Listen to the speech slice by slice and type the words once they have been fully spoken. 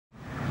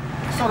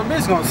So the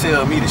bitch gonna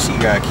tell me that she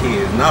got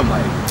kids, and I'm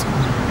like,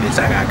 bitch,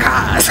 I got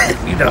cars.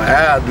 You know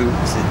how I do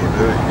shit.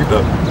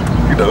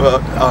 You know,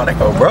 oh, they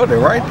go brother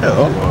right there.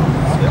 Hold on.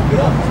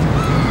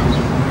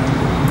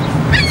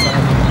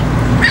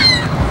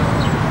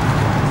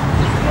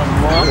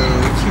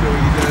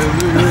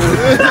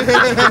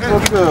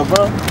 What's good,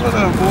 bro? What's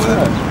up,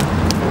 boy?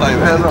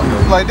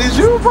 Like this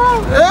you,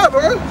 bro? Yeah,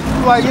 bro.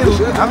 Like,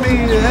 I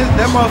mean,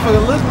 that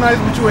motherfucker looks nice,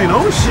 but you ain't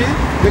on shit.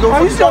 Nigga,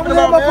 what you talking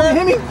about,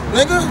 man?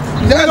 Nigga,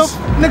 yes.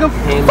 Nigga,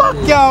 fuck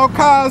y'all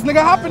cars.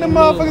 Nigga, hop in the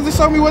motherfuckers and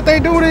show me what they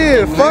do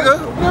there. Fuck.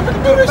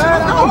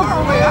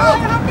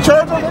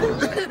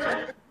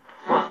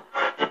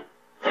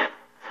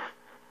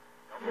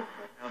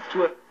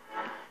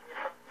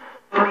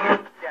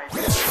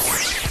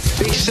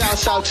 Big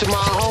shouts out to my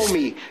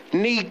homie,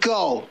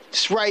 Nico.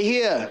 It's right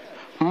here.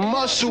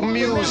 Muscle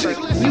music.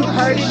 You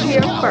heard it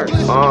here first.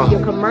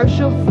 Your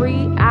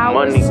commercial-free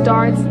hour money,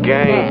 starts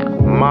game,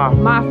 now.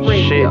 My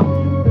shit,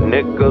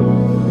 nigga.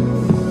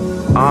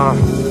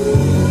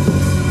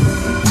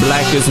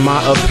 Black is my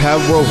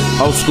apparel,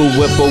 old school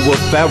whipper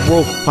with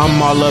Pharaoh.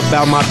 I'm all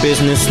about my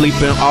business,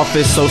 sleeping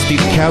office, so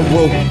Steve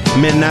Carroll.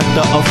 Men after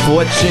a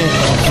fortune,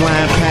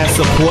 flying past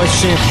a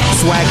portion.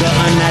 Swagger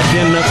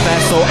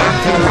unidentified, so I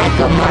feel like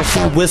a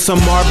Martian. With some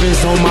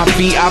Marvins on my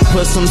feet, I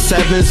put some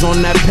sevens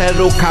on that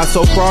pedal. Caught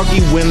so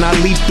froggy when I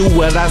leap through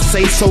what I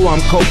say, so I'm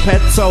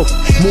Copetto.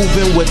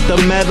 Moving with the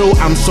metal,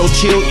 I'm so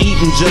chill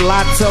eating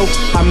gelato.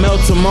 I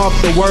melt them off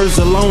the words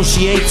alone,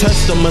 she ain't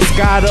touched the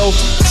Moscato.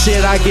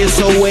 Shit, I get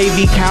so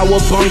wavy.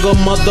 Cowabunga,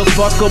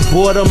 motherfucker,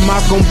 boredom,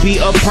 I gon' be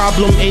a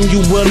problem, and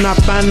you will not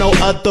find no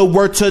other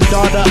word to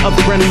daughter of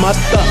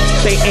grandmother.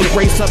 They ain't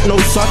race up no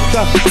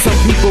sucker. Some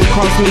people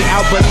cross me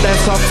out, but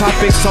that's off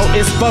topic, so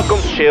it's fuck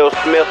 'em. Chill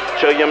Smith,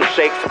 William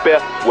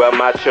Shakespeare, well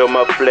my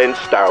Chilma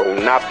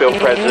Flintstone. I feel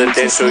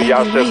presidential,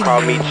 y'all should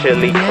call me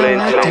Chili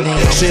Clinton.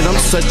 Shit, I'm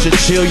such a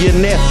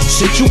chillionaire.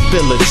 Shit, you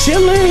feel a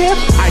chillin' here?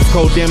 Ice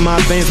cold in my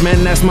veins,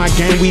 man, that's my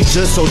game. We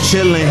just so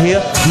chillin'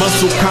 here.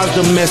 Muscle cause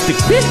domestic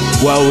bitch.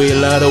 Well, we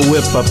love to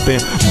whip up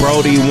in.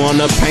 Brody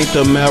wanna paint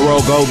the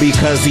marrow go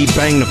because he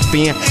banged the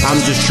fin.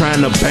 I'm just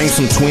trying to bang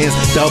some twins,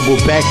 double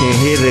back and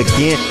hit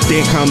again,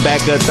 then come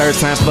back a third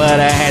time for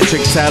the hat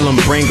trick. Tell him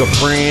bring a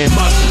friend.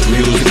 Muscle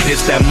music,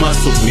 this that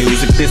muscle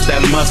music, this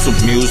that muscle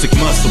music,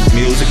 muscle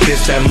music,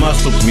 this that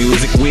muscle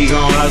music. We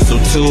gon' hustle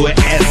to it,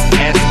 S,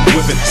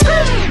 whip it.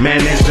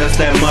 Man, it's just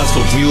that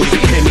muscle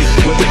music. Hit me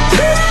whip it.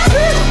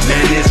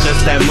 Man, it's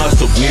just that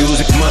muscle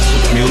music,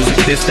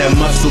 this that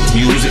muscle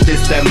music,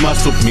 this that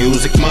muscle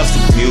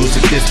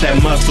music, this that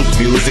muscle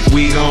music.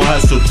 We gon'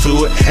 hustle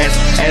to it,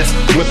 S,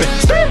 whip it.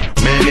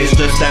 Man, it's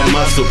just that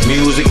muscle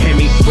music. Hit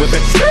me whip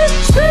it.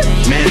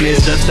 Man,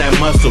 it's just that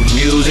muscle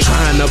music.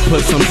 Trying to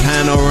put some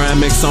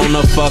panoramics on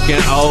the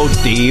fucking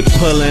OD.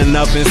 Pulling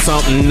up in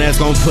something that's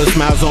gon' put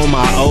smiles on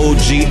my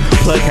OG.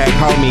 Plug cat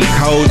call me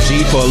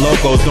Koji. For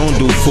locals don't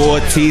do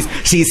 40s.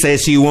 She said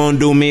she won't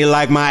do me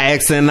like my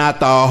ex, and I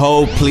thought,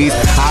 hold please.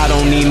 I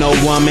don't need no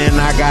woman,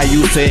 I got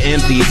used to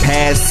empty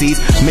past seats.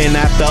 Men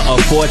after a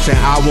fortune,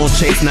 I won't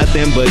chase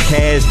nothing but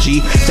cash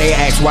G. They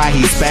ask why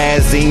he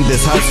spazzing.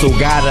 This hustle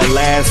gotta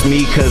last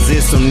me, cause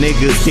it's some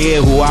niggas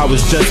dead who I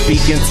was just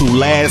speaking to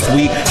last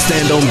week.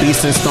 Stand on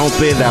beats and stomp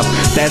it out.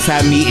 That's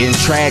how meeting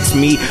tracks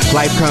me.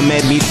 Life come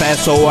at me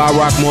fast, so I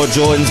rock more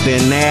Jordans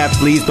than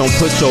athletes. Don't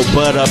put your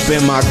butt up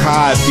in my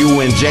car if you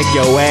inject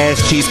your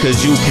ass cheese,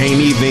 cause you can't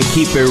even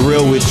keep it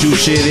real with you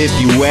shit if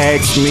you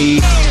ask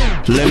me.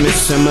 Let me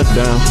simmer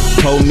down,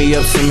 hold me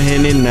up some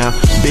Henny now.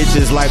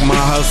 Bitches like my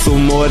hustle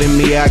more than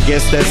me, I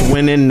guess that's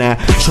winning now.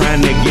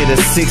 Trying to get a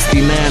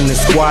 69 and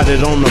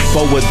squatted on the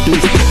forward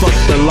deuce. Fuck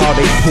the law,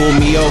 they pull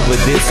me over,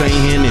 this ain't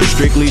Henny,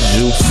 strictly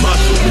juice.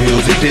 Muscle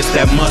music, this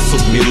that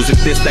muscle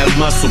music, this that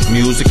muscle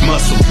music,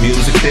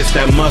 this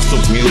that muscle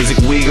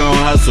music. We gon'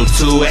 hustle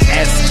to it,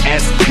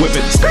 S, whip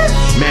it.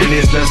 Man,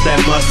 it's just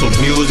that muscle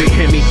music,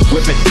 hit me,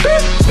 whip it.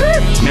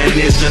 Man,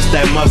 it's just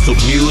that muscle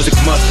music,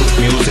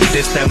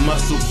 this that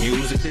muscle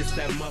music, this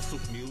that muscle.